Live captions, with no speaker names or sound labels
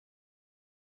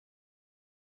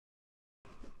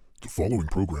The following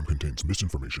program contains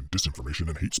misinformation, disinformation,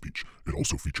 and hate speech. It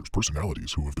also features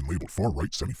personalities who have been labeled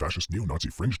far-right, semi-fascist, neo-Nazi,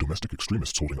 fringe domestic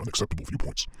extremists holding unacceptable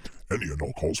viewpoints. Any and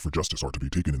all calls for justice are to be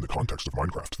taken in the context of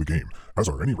Minecraft, the game, as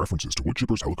are any references to wood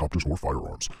chippers, helicopters, or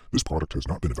firearms. This product has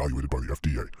not been evaluated by the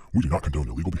FDA. We do not condone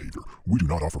illegal behavior. We do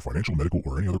not offer financial, medical,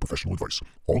 or any other professional advice.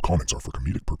 All comments are for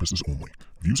comedic purposes only.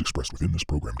 Views expressed within this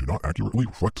program do not accurately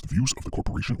reflect the views of the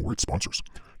corporation or its sponsors.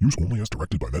 Use only as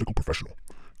directed by medical professional.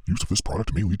 Use of this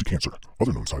product may lead to cancer.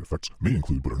 Other known side effects may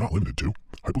include but are not limited to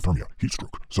hypothermia, heat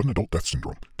stroke, sudden adult death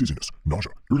syndrome, dizziness,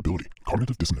 nausea, irritability,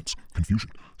 cognitive dissonance,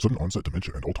 confusion, sudden onset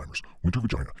dementia and Alzheimer's, winter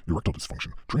vagina, erectile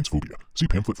dysfunction, transphobia. See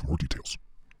pamphlet for more details.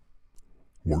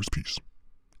 War is peace.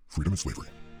 Freedom is slavery.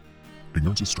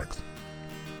 Ignorance is strength.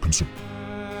 Consume.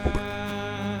 Obey.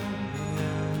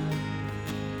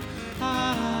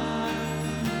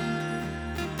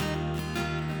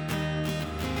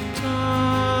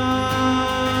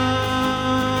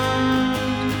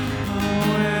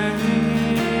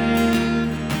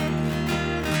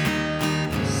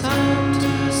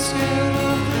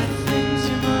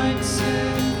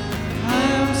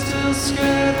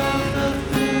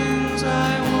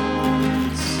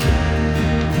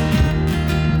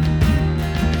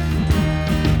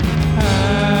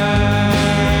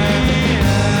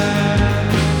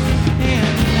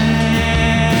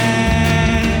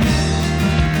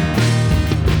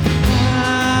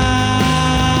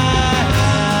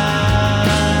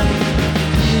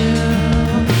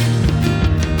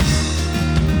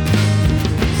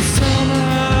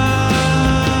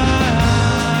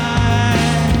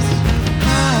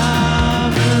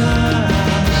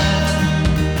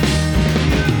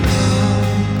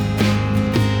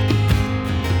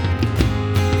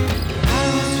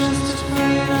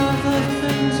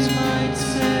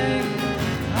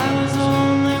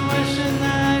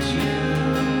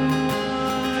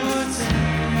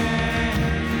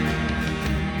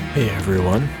 Hey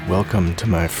everyone, welcome to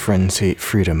my Friends Hate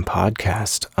Freedom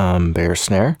podcast. I'm Bear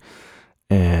Snare,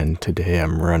 and today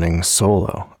I'm running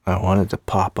solo. I wanted to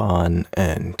pop on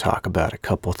and talk about a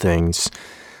couple things.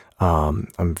 I'm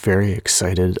very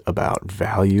excited about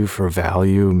value for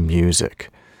value music.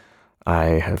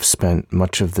 I have spent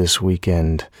much of this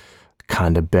weekend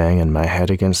kind of banging my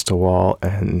head against a wall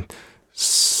and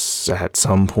at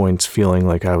some points feeling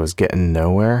like I was getting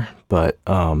nowhere, but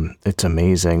it's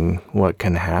amazing what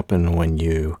can happen when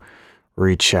you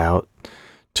reach out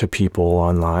to people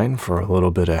online for a little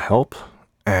bit of help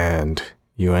and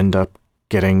you end up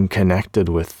getting connected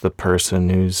with the person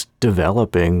who's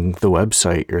developing the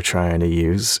website you're trying to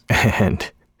use,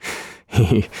 and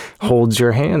he holds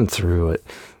your hand through it.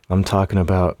 I'm talking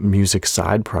about Music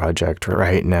Side Project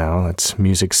right now. It's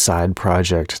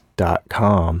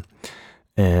musicsideproject.com.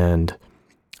 And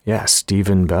yeah,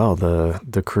 Stephen Bell,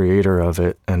 the creator of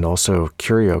it, and also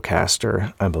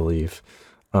Curiocaster, I believe.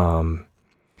 I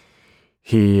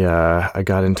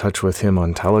got in touch with him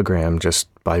on Telegram just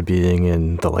by being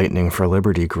in the Lightning for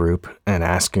Liberty group and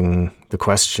asking the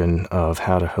question of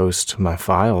how to host my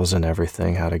files and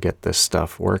everything, how to get this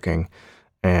stuff working.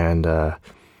 And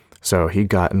so he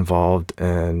got involved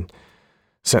and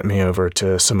sent me over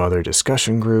to some other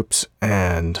discussion groups,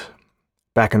 and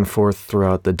back and forth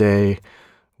throughout the day,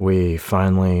 we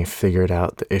finally figured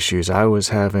out the issues I was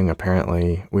having.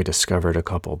 Apparently, we discovered a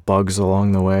couple bugs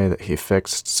along the way that he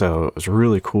fixed, so it was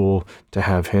really cool to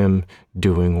have him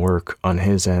doing work on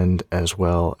his end as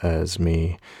well as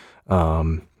me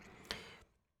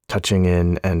touching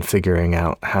in and figuring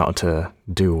out how to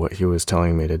do what he was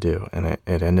telling me to do, and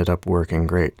it ended up working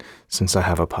great. Since I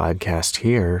have a podcast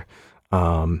here,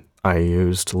 I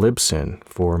used Libsyn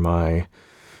for my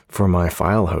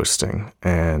file hosting,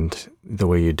 and the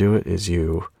way you do it is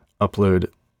you upload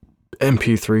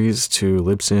MP3s to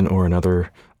Libsyn or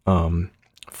another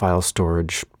file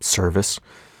storage service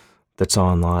that's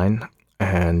online,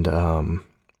 and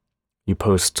you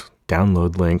post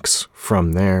download links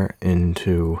from there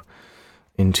into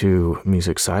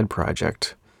Music Side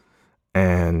Project,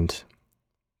 and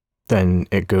then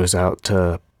it goes out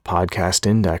to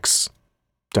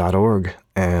podcastindex.org,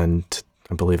 and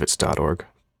I believe it's .org.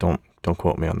 Don't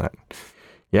quote me on that.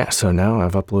 Yeah, so now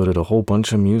I've uploaded a whole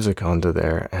bunch of music onto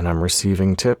there, and I'm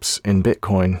receiving tips in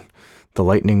Bitcoin, the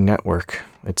Lightning Network.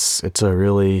 It's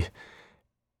an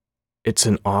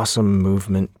awesome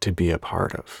movement to be a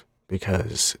part of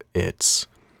because it's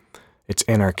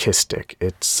anarchistic.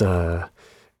 It's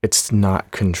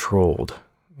not controlled,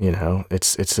 you know.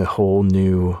 It's a whole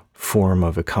new form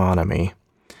of economy.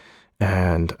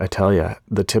 And I tell you,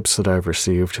 the tips that I've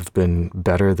received have been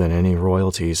better than any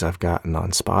royalties I've gotten on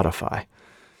Spotify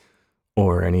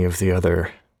or any of the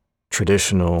other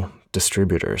traditional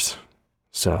distributors.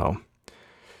 So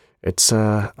it's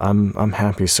I'm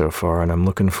happy so far, and I'm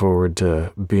looking forward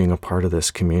to being a part of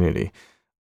this community.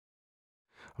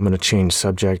 I'm going to change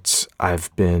subjects. I've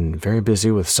been very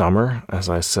busy with summer, as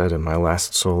I said in my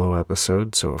last solo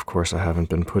episode, so of course I haven't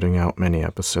been putting out many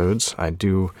episodes. I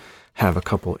do have a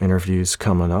couple interviews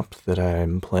coming up that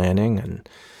I'm planning, and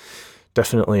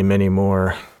definitely many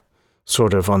more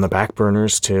sort of on the back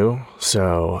burners too.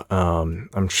 So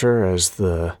I'm sure as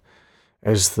the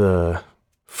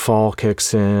fall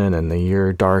kicks in and the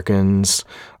year darkens,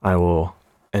 I will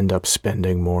end up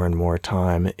spending more and more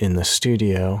time in the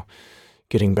studio,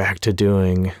 getting back to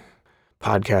doing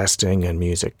podcasting and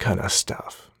music kind of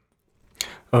stuff.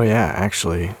 Oh yeah,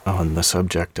 actually, on the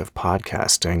subject of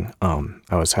podcasting,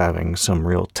 I was having some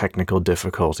real technical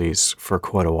difficulties for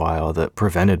quite a while that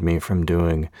prevented me from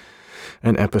doing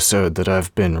an episode that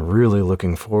I've been really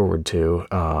looking forward to.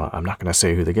 I'm not going to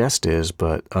say who the guest is,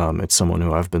 but it's someone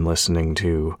who I've been listening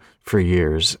to for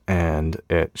years, and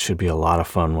it should be a lot of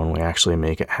fun when we actually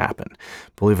make it happen.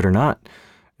 Believe it or not,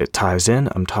 it ties in.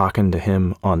 I'm talking to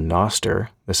him on Nostr.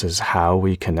 This is how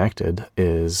we connected,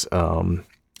 is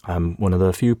I'm one of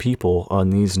the few people on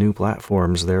these new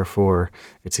platforms, therefore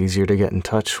it's easier to get in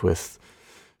touch with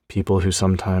people who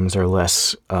sometimes are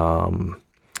less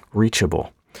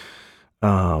reachable.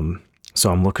 So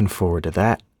I'm looking forward to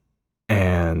that.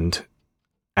 And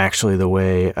actually the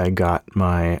way I got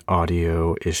my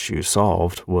audio issue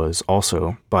solved was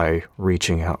also by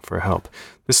reaching out for help.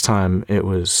 This time it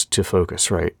was to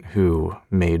Focusrite, who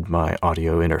made my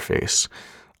audio interface.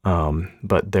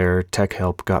 But their tech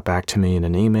help got back to me in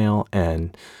an email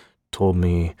and told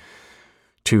me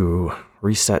to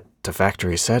reset to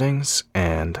factory settings,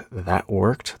 and that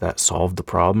worked. That solved the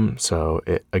problem. So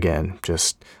it, again,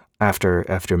 just after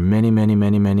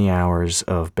many hours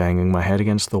of banging my head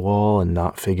against the wall and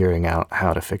not figuring out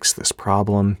how to fix this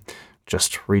problem,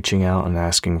 just reaching out and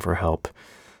asking for help,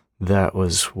 that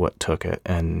was what took it.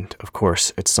 And of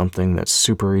course, it's something that's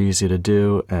super easy to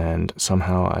do, and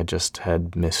somehow I just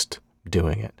had missed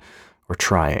doing it or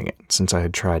trying it since I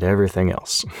had tried everything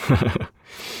else.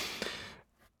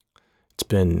 It's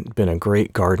been a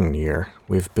great garden year.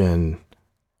 We've been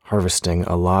harvesting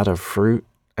a lot of fruit,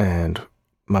 and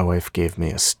my wife gave me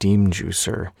a steam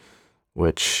juicer,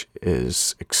 which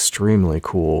is extremely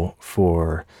cool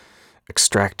for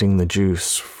extracting the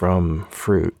juice from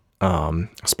fruit.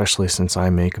 Especially since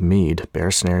I make mead, Bear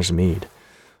Snare's mead.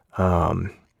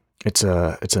 It's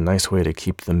a nice way to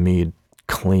keep the mead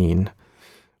clean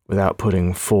without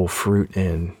putting full fruit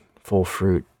in. Full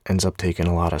fruit ends up taking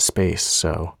a lot of space,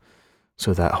 so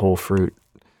that whole fruit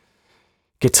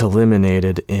gets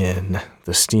eliminated in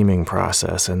the steaming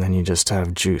process, and then you just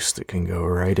have juice that can go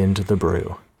right into the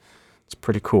brew. It's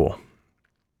pretty cool.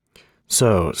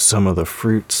 So some of the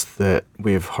fruits that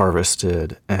we've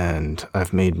harvested and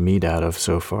I've made mead out of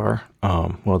so far,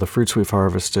 the fruits we've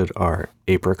harvested are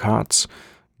apricots.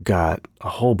 Got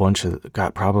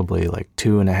probably like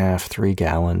 2.5-3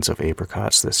 gallons of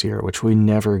apricots this year, which we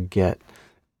never get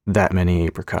that many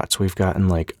apricots. We've gotten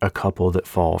like a couple that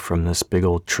fall from this big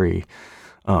old tree,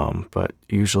 but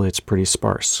usually it's pretty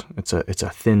sparse. It's a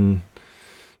thin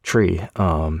tree.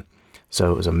 So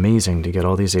it was amazing to get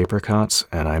all these apricots,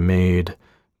 and I made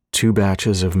 2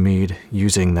 batches of mead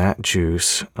using that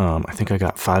juice. I think I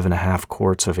got 5.5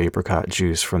 quarts of apricot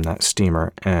juice from that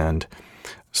steamer, and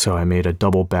so I made a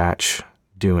double batch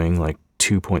doing like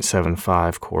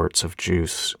 2.75 quarts of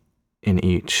juice in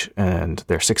each, and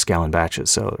they're 6-gallon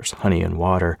batches, so there's honey and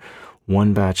water.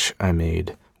 One batch I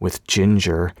made with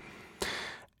ginger,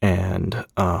 and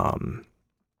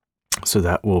so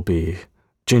that will be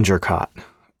gingercot.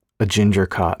 A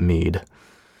gingercot mead,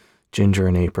 ginger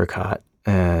and apricot.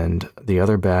 And the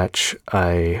other batch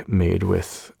I made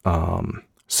with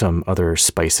some other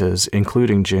spices,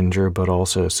 including ginger, but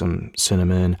also some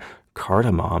cinnamon,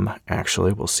 cardamom,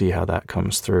 actually. We'll see how that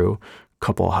comes through. A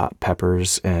couple hot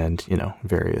peppers and,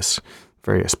 various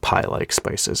pie-like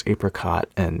spices. Apricot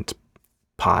and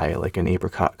pie, like an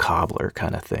apricot cobbler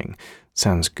kind of thing.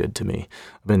 Sounds good to me.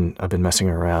 I've been messing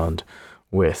around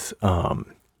with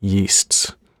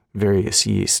yeasts. Various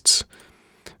yeasts.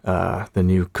 The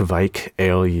new Kveik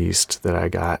ale yeast that I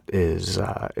got is,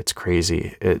 it's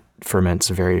crazy. It ferments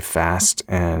very fast,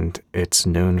 and it's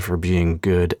known for being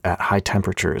good at high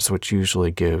temperatures, which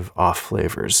usually give off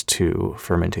flavors to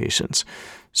fermentations.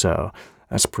 So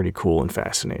that's pretty cool and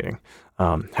fascinating.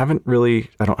 I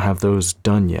don't have those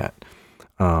done yet.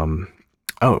 The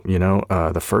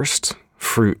first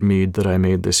fruit mead that I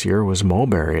made this year was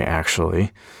mulberry,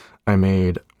 actually. I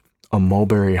made a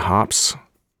mulberry hops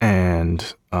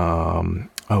and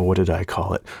a what did I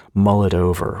call it? Mull it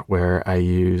over, where I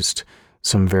used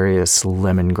some various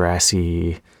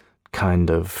lemongrassy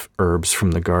kind of herbs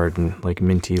from the garden, like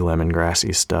minty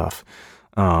lemongrassy stuff,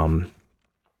 a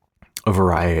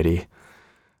variety.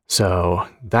 So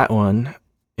that one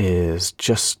is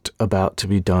just about to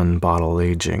be done bottle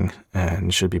aging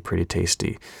and should be pretty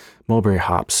tasty. Mulberry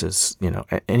hops is,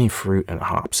 any fruit and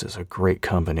hops is a great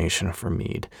combination for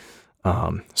mead.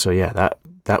 So yeah,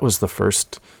 that was the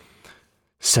first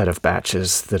set of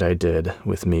batches that I did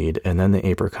with mead, and then the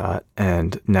apricot,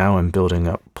 and now I'm building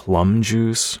up plum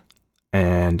juice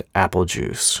and apple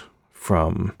juice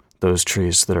from those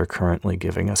trees that are currently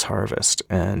giving us harvest.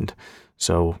 And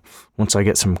so once I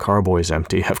get some carboys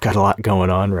empty, I've got a lot going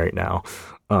on right now.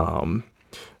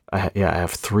 I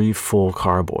have 3 full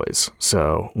carboys.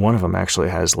 So one of them actually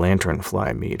has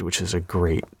lanternfly mead, which is a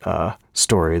great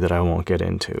story that I won't get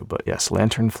into. But yes,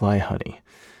 lanternfly honey.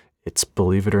 It's,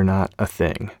 believe it or not, a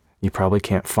thing. You probably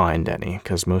can't find any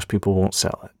because most people won't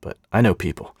sell it, but I know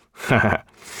people.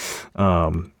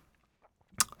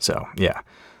 So yeah,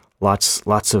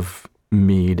 lots of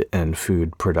mead and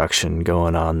food production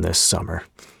going on this summer.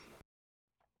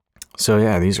 So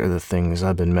yeah, these are the things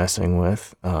I've been messing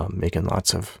with, making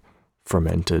lots of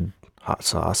fermented hot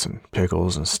sauce and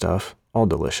pickles and stuff. All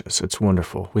delicious. It's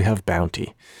wonderful. We have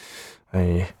bounty.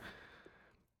 I'm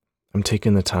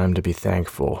taking the time to be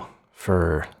thankful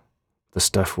for the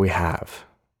stuff we have.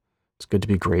 It's good to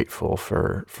be grateful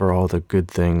for all the good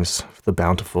things, the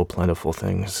bountiful, plentiful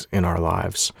things in our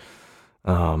lives.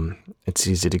 It's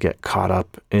easy to get caught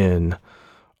up in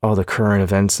all the current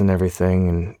events and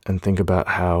everything and think about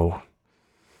how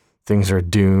things are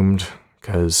doomed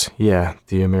because, yeah,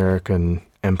 the American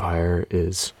empire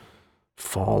is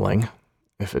falling,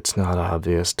 if it's not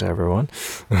obvious to everyone.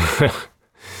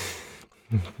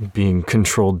 Being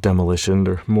controlled demolition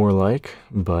or more like,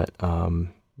 but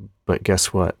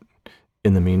guess what?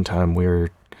 In the meantime,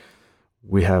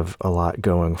 we have a lot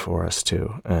going for us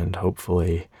too, and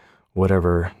hopefully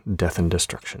whatever death and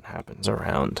destruction happens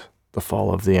around the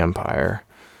fall of the empire,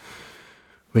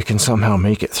 we can somehow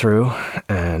make it through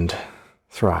and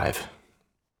thrive.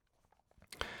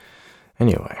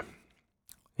 Anyway,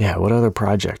 yeah, what other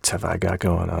projects have I got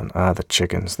going on? The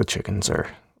chickens. The chickens are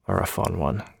a fun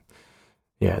one.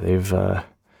 Yeah,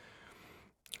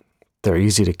 they're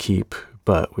easy to keep,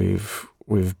 but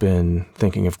we've been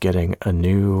thinking of getting a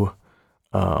new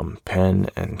pen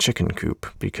and chicken coop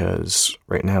because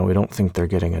right now we don't think they're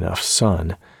getting enough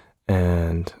sun,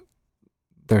 and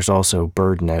there's also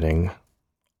bird netting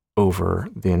over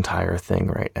the entire thing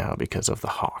right now because of the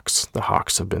hawks. The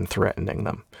hawks have been threatening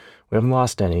them. We haven't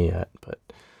lost any yet, but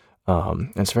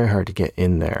it's very hard to get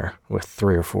in there with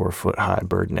 3 or 4 foot high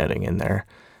bird netting in there.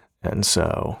 And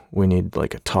so we need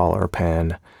like a taller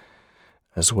pen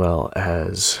as well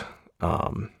as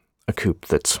a coop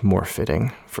that's more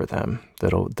fitting for them.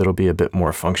 That'll be a bit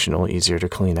more functional, easier to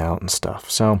clean out and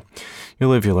stuff. So you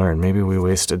live, you learn. Maybe we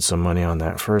wasted some money on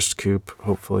that first coop.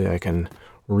 Hopefully I can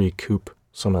recoup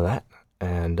some of that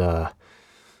and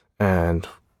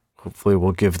hopefully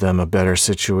we'll give them a better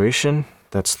situation.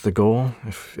 That's the goal.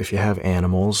 If you have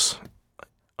animals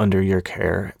under your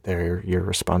care, they're your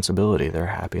responsibility, their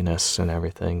happiness and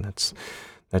everything.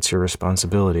 That's your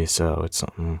responsibility. So it's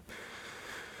something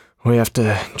we have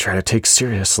to try to take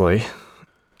seriously.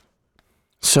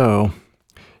 So,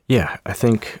 yeah, I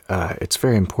think it's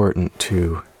very important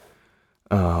to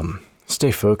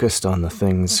stay focused on the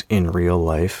things in real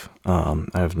life. I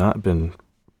have not been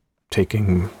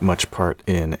taking much part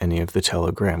in any of the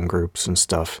Telegram groups and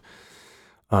stuff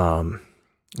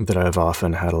that I've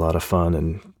often had a lot of fun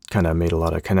and kind of made a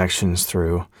lot of connections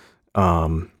through.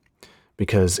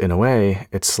 Because in a way,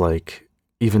 it's like,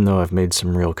 even though I've made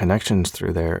some real connections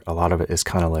through there, a lot of it is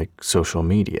kind of like social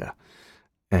media.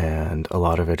 And a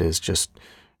lot of it is just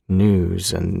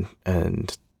news and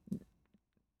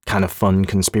kind of fun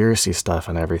conspiracy stuff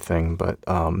and everything. But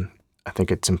I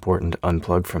think it's important to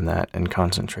unplug from that and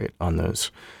concentrate on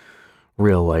those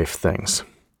real life things.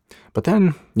 But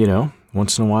then,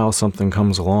 once in a while something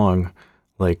comes along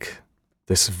like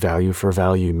this value for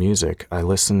value music. I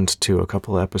listened to a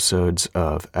couple episodes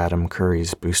of Adam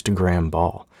Curry's Boostagram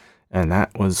Ball, and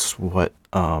that was what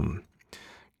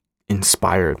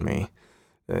inspired me,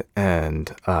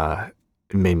 and it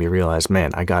made me realize,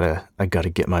 man, I gotta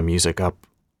get my music up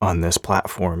on this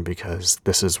platform because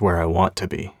this is where I want to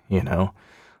be.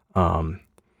 I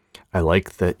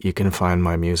like that you can find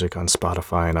my music on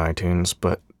Spotify and iTunes,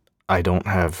 but I don't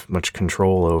have much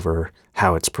control over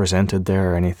how it's presented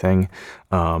there or anything.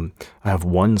 I have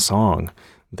one song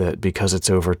that because it's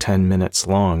over 10 minutes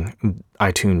long,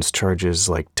 iTunes charges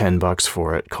like $10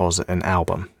 for it, calls it an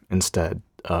album instead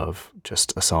of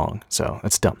just a song. So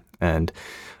that's dumb. And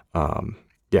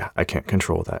yeah, I can't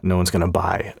control that. No one's going to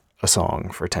buy a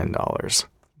song for $10,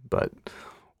 but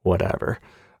whatever.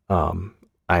 I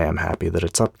am happy that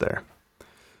it's up there.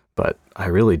 But I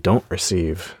really don't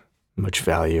receive much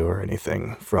value or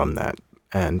anything from that.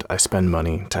 And I spend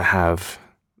money to have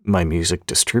my music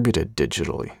distributed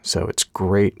digitally. So it's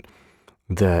great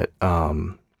that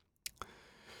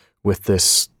with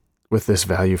this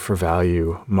value for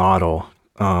value model,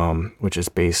 which is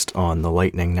based on the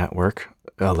Lightning Network,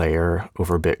 a layer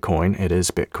over Bitcoin, it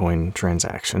is Bitcoin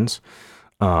transactions.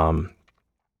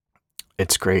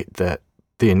 It's great that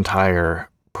the entire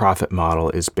profit model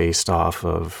is based off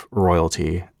of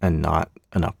royalty and not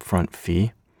an upfront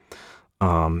fee.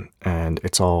 And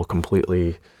it's all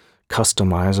completely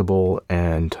customizable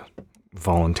and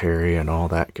voluntary and all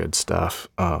that good stuff.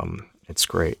 It's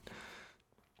great.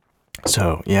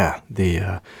 So yeah,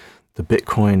 the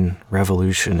Bitcoin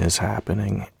revolution is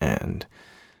happening, and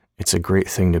it's a great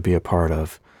thing to be a part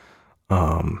of.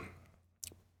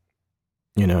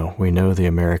 We know the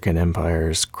American empire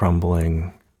is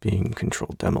crumbling, being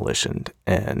controlled demolition,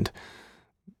 and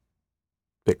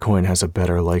Bitcoin has a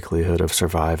better likelihood of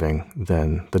surviving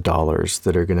than the dollars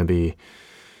that are going to be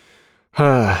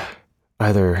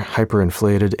either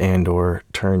hyperinflated and or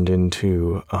turned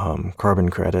into carbon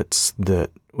credits that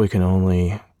we can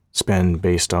only spend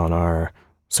based on our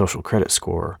social credit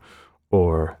score,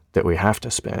 or that we have to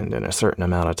spend in a certain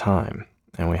amount of time.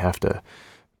 And we have to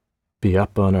be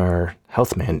up on our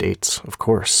health mandates, of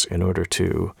course, in order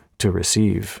to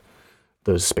receive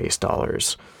those space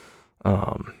dollars.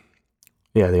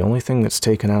 Yeah, the only thing that's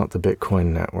taken out the Bitcoin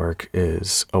network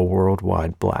is a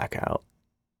worldwide blackout.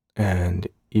 And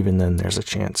even then, there's a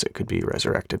chance it could be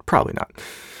resurrected. Probably not.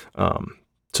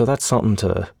 So that's something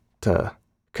to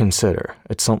consider.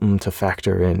 It's something to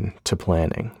factor in to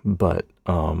planning. But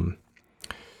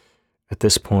at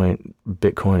this point,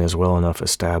 Bitcoin is well enough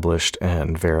established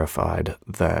and verified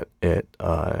that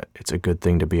it's a good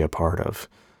thing to be a part of,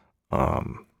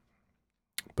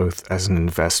 both as an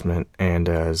investment and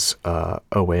as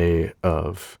a way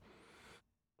of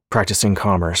practicing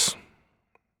commerce.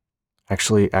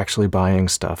 Actually buying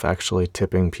stuff, actually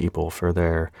tipping people for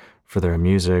their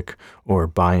music, or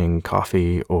buying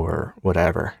coffee or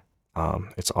whatever.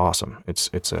 It's awesome.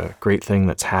 It's a great thing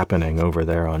that's happening over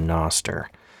there on Nostr.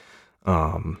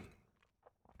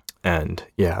 And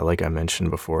yeah, like I mentioned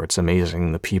before, it's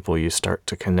amazing the people you start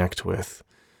to connect with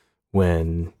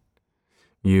when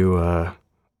you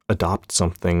adopt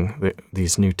something,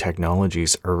 these new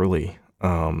technologies early.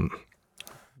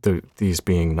 These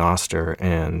being Nostr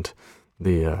and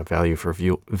the value for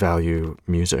value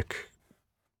music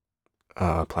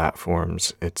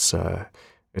platforms. It's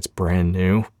brand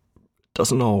new.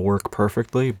 Doesn't all work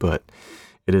perfectly, but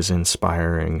it is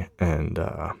inspiring, and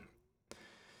I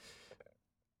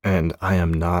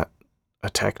am not a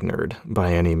tech nerd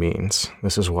by any means.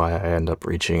 This is why I end up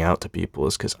reaching out to people,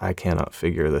 is because I cannot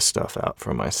figure this stuff out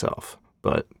for myself.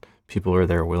 But people are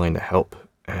there willing to help,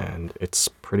 and it's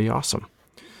pretty awesome.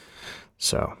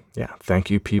 So yeah,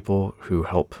 thank you people who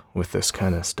help with this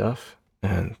kind of stuff.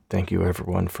 And thank you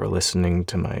everyone for listening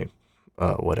to my,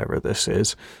 whatever this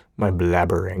is, my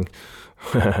blabbering.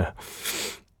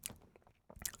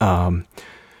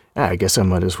 I guess I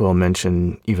might as well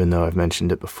mention, even though I've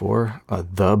mentioned it before,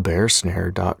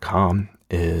 thebearsnare.com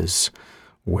is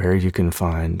where you can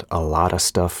find a lot of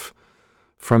stuff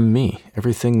from me,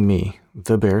 everything me.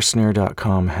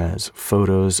 Thebearsnare.com has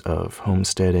photos of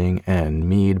homesteading and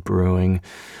mead brewing,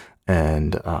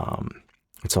 and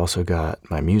it's also got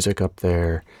my music up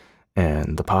there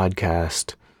and the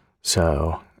podcast.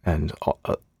 So, and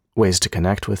ways to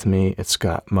connect with me. It's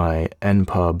got my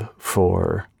NPub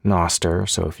for Nostr,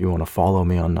 so if you want to follow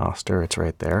me on Nostr, it's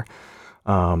right there.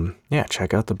 Yeah,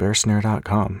 check out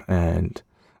thebearsnare.com, and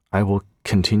I will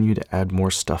continue to add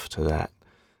more stuff to that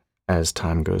as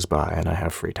time goes by and I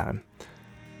have free time.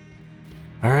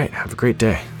 All right, have a great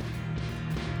day.